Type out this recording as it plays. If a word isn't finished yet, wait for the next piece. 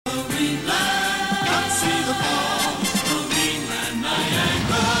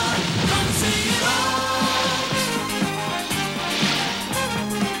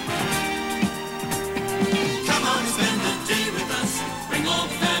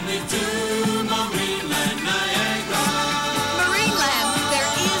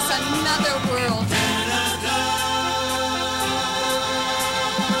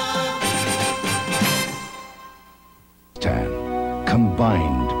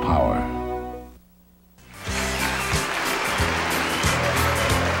combined power.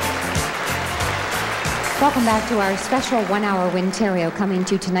 Welcome back to our special one-hour Wintario coming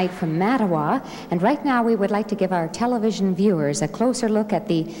to you tonight from Mattawa. And right now we would like to give our television viewers a closer look at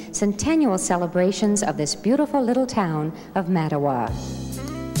the centennial celebrations of this beautiful little town of Mattawa.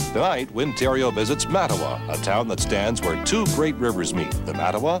 Tonight, Wintario visits Mattawa, a town that stands where two great rivers meet, the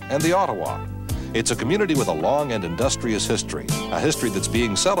Mattawa and the Ottawa. It's a community with a long and industrious history, a history that's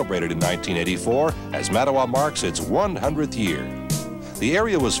being celebrated in 1984 as Mattawa marks its 100th year. The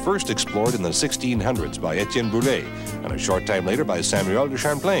area was first explored in the 1600s by Etienne Brulé and a short time later by Samuel de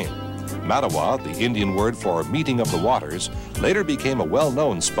Champlain. Mattawa, the Indian word for meeting of the waters, later became a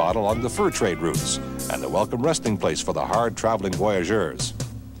well-known spot along the fur trade routes and a welcome resting place for the hard-traveling voyageurs.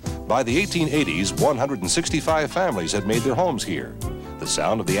 By the 1880s, 165 families had made their homes here. The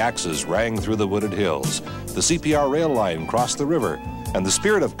sound of the axes rang through the wooded hills, the CPR rail line crossed the river, and the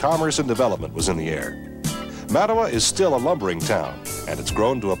spirit of commerce and development was in the air. Mattawa is still a lumbering town, and it's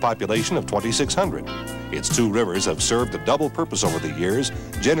grown to a population of 2,600. Its two rivers have served a double purpose over the years,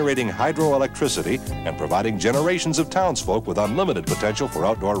 generating hydroelectricity and providing generations of townsfolk with unlimited potential for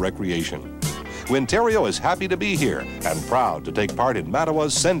outdoor recreation. Wintario is happy to be here and proud to take part in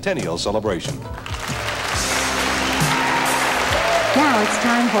Mattawa's centennial celebration. Now it's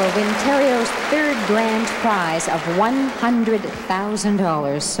time for Wintario's third grand prize of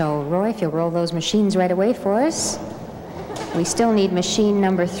 $100,000. So, Roy, if you'll roll those machines right away for us. We still need machine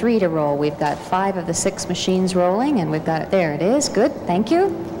number 3 to roll. We've got 5 of the 6 machines rolling, and we've got, there it is. Good, thank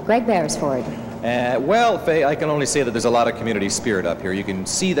you. Greg Beresford. Well, Faye, I can only say that there's a lot of community spirit up here. You can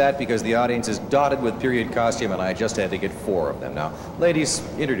see that because the audience is dotted with period costume, and I just had to get 4 of them. Now, ladies,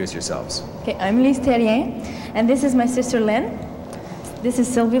 introduce yourselves. Okay, I'm Lise Terrien, and this is my sister Lynn. This is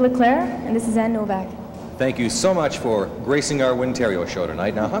Sylvie Leclerc, and this is Anne Novak. Thank you so much for gracing our Wintario show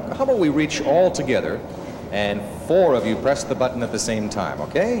tonight. Now, how about we reach all together, and 4 of you press the button at the same time,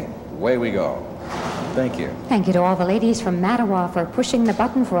 okay? Away we go. Thank you. Thank you to all the ladies from Mattawa for pushing the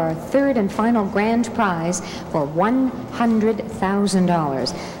button for our third and final grand prize for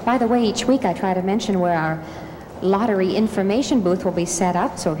 $100,000. By the way, each week I try to mention where our lottery information booth will be set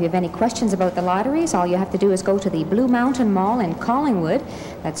up, so if you have any questions about the lotteries, all you have to do is go to the Blue Mountain Mall in Collingwood.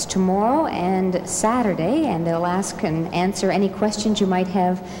 That's tomorrow and Saturday, and they'll ask and answer any questions you might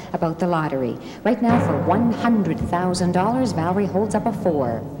have about the lottery. Right now, for $100,000, Valerie holds up a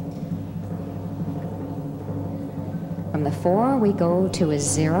 4. From the 4, we go to a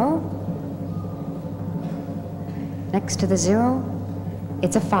 0. Next to the 0,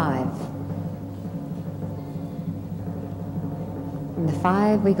 it's a 5. From the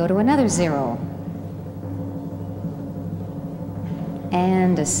 5, we go to another 0.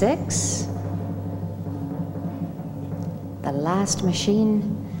 And a 6. The last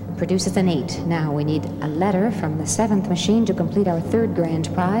machine produces an 8. Now we need a letter from the 7th machine to complete our third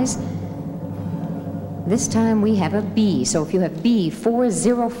grand prize. This time we have a B, so if you have B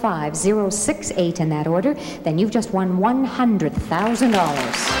 405068 in that order, then you've just won $100,000.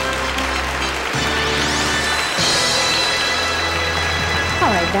 All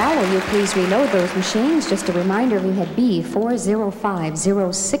right, Val, will you please reload those machines? Just a reminder, if you had B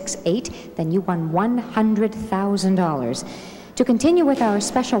 405068, then you won $100,000. To continue with our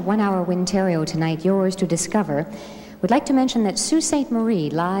special one-hour Wintario tonight, yours to discover, we'd like to mention that Sault Ste.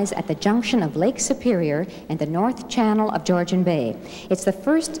 Marie lies at the junction of Lake Superior and the North Channel of Georgian Bay. It's the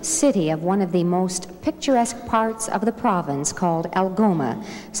first city of one of the most picturesque parts of the province called Algoma.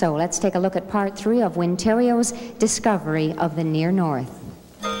 So let's take a look at part 3 of Wintario's discovery of the near north.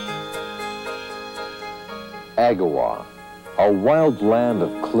 Agawa, a wild land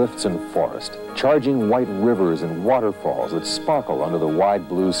of cliffs and forest, charging white rivers and waterfalls that sparkle under the wide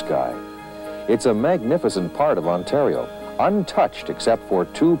blue sky. It's a magnificent part of Ontario, untouched except for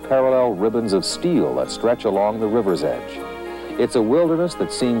 2 parallel ribbons of steel that stretch along the river's edge. It's a wilderness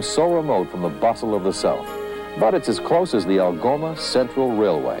that seems so remote from the bustle of the south, but it's as close as the Algoma Central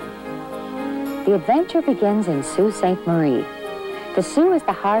Railway. The adventure begins in Sault Ste. Marie. The Sault is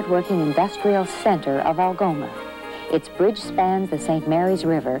the hard-working industrial center of Algoma. Its bridge spans the St. Mary's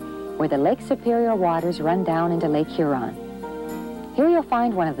River, where the Lake Superior waters run down into Lake Huron. Here you'll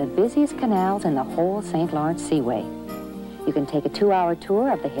find one of the busiest canals in the whole St. Lawrence Seaway. You can take a 2-hour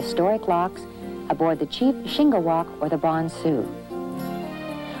tour of the historic locks aboard the cheap Shingle Walk or the Bronze Sault.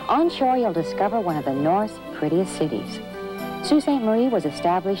 On shore, you'll discover one of the North's prettiest cities. Sault Ste. Marie was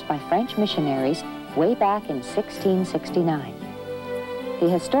established by French missionaries way back in 1669. The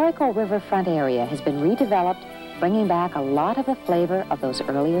historical riverfront area has been redeveloped, bringing back a lot of the flavor of those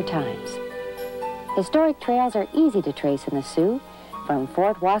earlier times. Historic trails are easy to trace in the Sault, from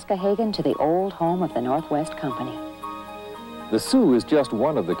Fort Wascahagan to the old home of the Northwest Company. The Sioux is just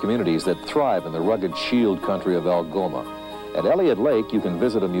one of the communities that thrive in the rugged shield country of Algoma. At Elliott Lake, you can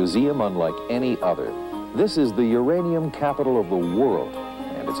visit a museum unlike any other. This is the uranium capital of the world,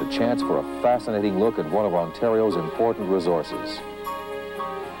 and it's a chance for a fascinating look at one of Ontario's important resources.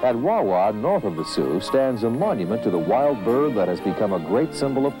 At Wawa, north of the Sioux, stands a monument to the wild bird that has become a great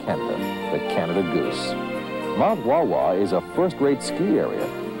symbol of Canada, the Canada goose. Mount Wawa is a first-rate ski area,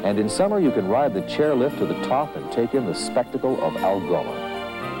 and in summer you can ride the chairlift to the top and take in the spectacle of Algoma.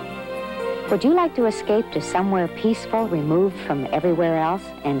 Would you like to escape to somewhere peaceful, removed from everywhere else,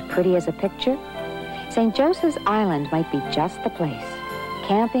 and pretty as a picture? St. Joseph's Island might be just the place.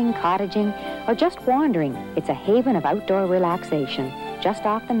 Camping, cottaging, or just wandering, it's a haven of outdoor relaxation just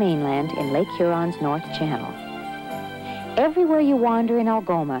off the mainland in Lake Huron's North Channel. Everywhere you wander in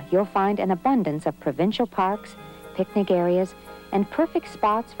Algoma, you'll find an abundance of provincial parks, picnic areas, and perfect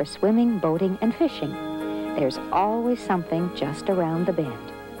spots for swimming, boating, and fishing. There's always something just around the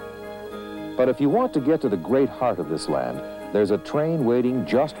bend. But if you want to get to the great heart of this land, there's a train waiting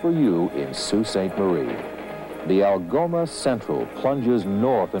just for you in Sault Ste. Marie. The Algoma Central plunges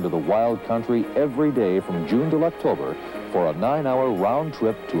north into the wild country every day from June till October for a 9-hour round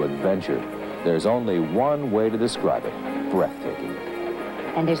trip to adventure. There's only one way to describe it: breathtaking.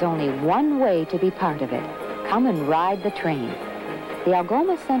 And there's only one way to be part of it. Come and ride the train. The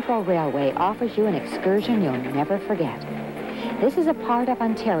Algoma Central Railway offers you an excursion you'll never forget. This is a part of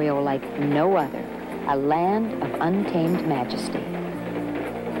Ontario like no other, a land of untamed majesty.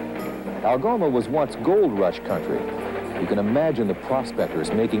 Algoma was once gold rush country. You can imagine the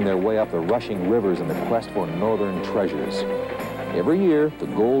prospectors making their way up the rushing rivers in the quest for northern treasures. Every year, the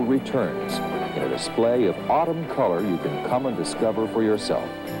gold returns in a display of autumn color you can come and discover for yourself.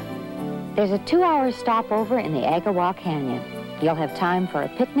 There's a 2-hour stopover in the Agawa Canyon. You'll have time for a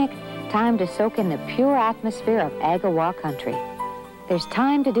picnic, time to soak in the pure atmosphere of Agawa country. There's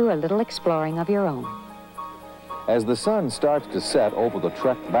time to do a little exploring of your own. As the sun starts to set over the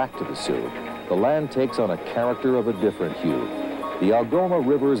trek back to the Sioux, the land takes on a character of a different hue. The Algoma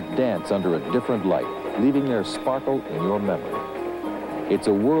rivers dance under a different light, leaving their sparkle in your memory. It's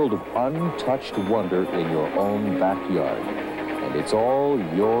a world of untouched wonder in your own backyard, and it's all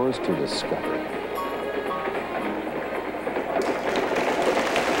yours to discover.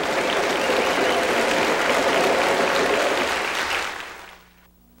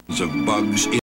 Of bugs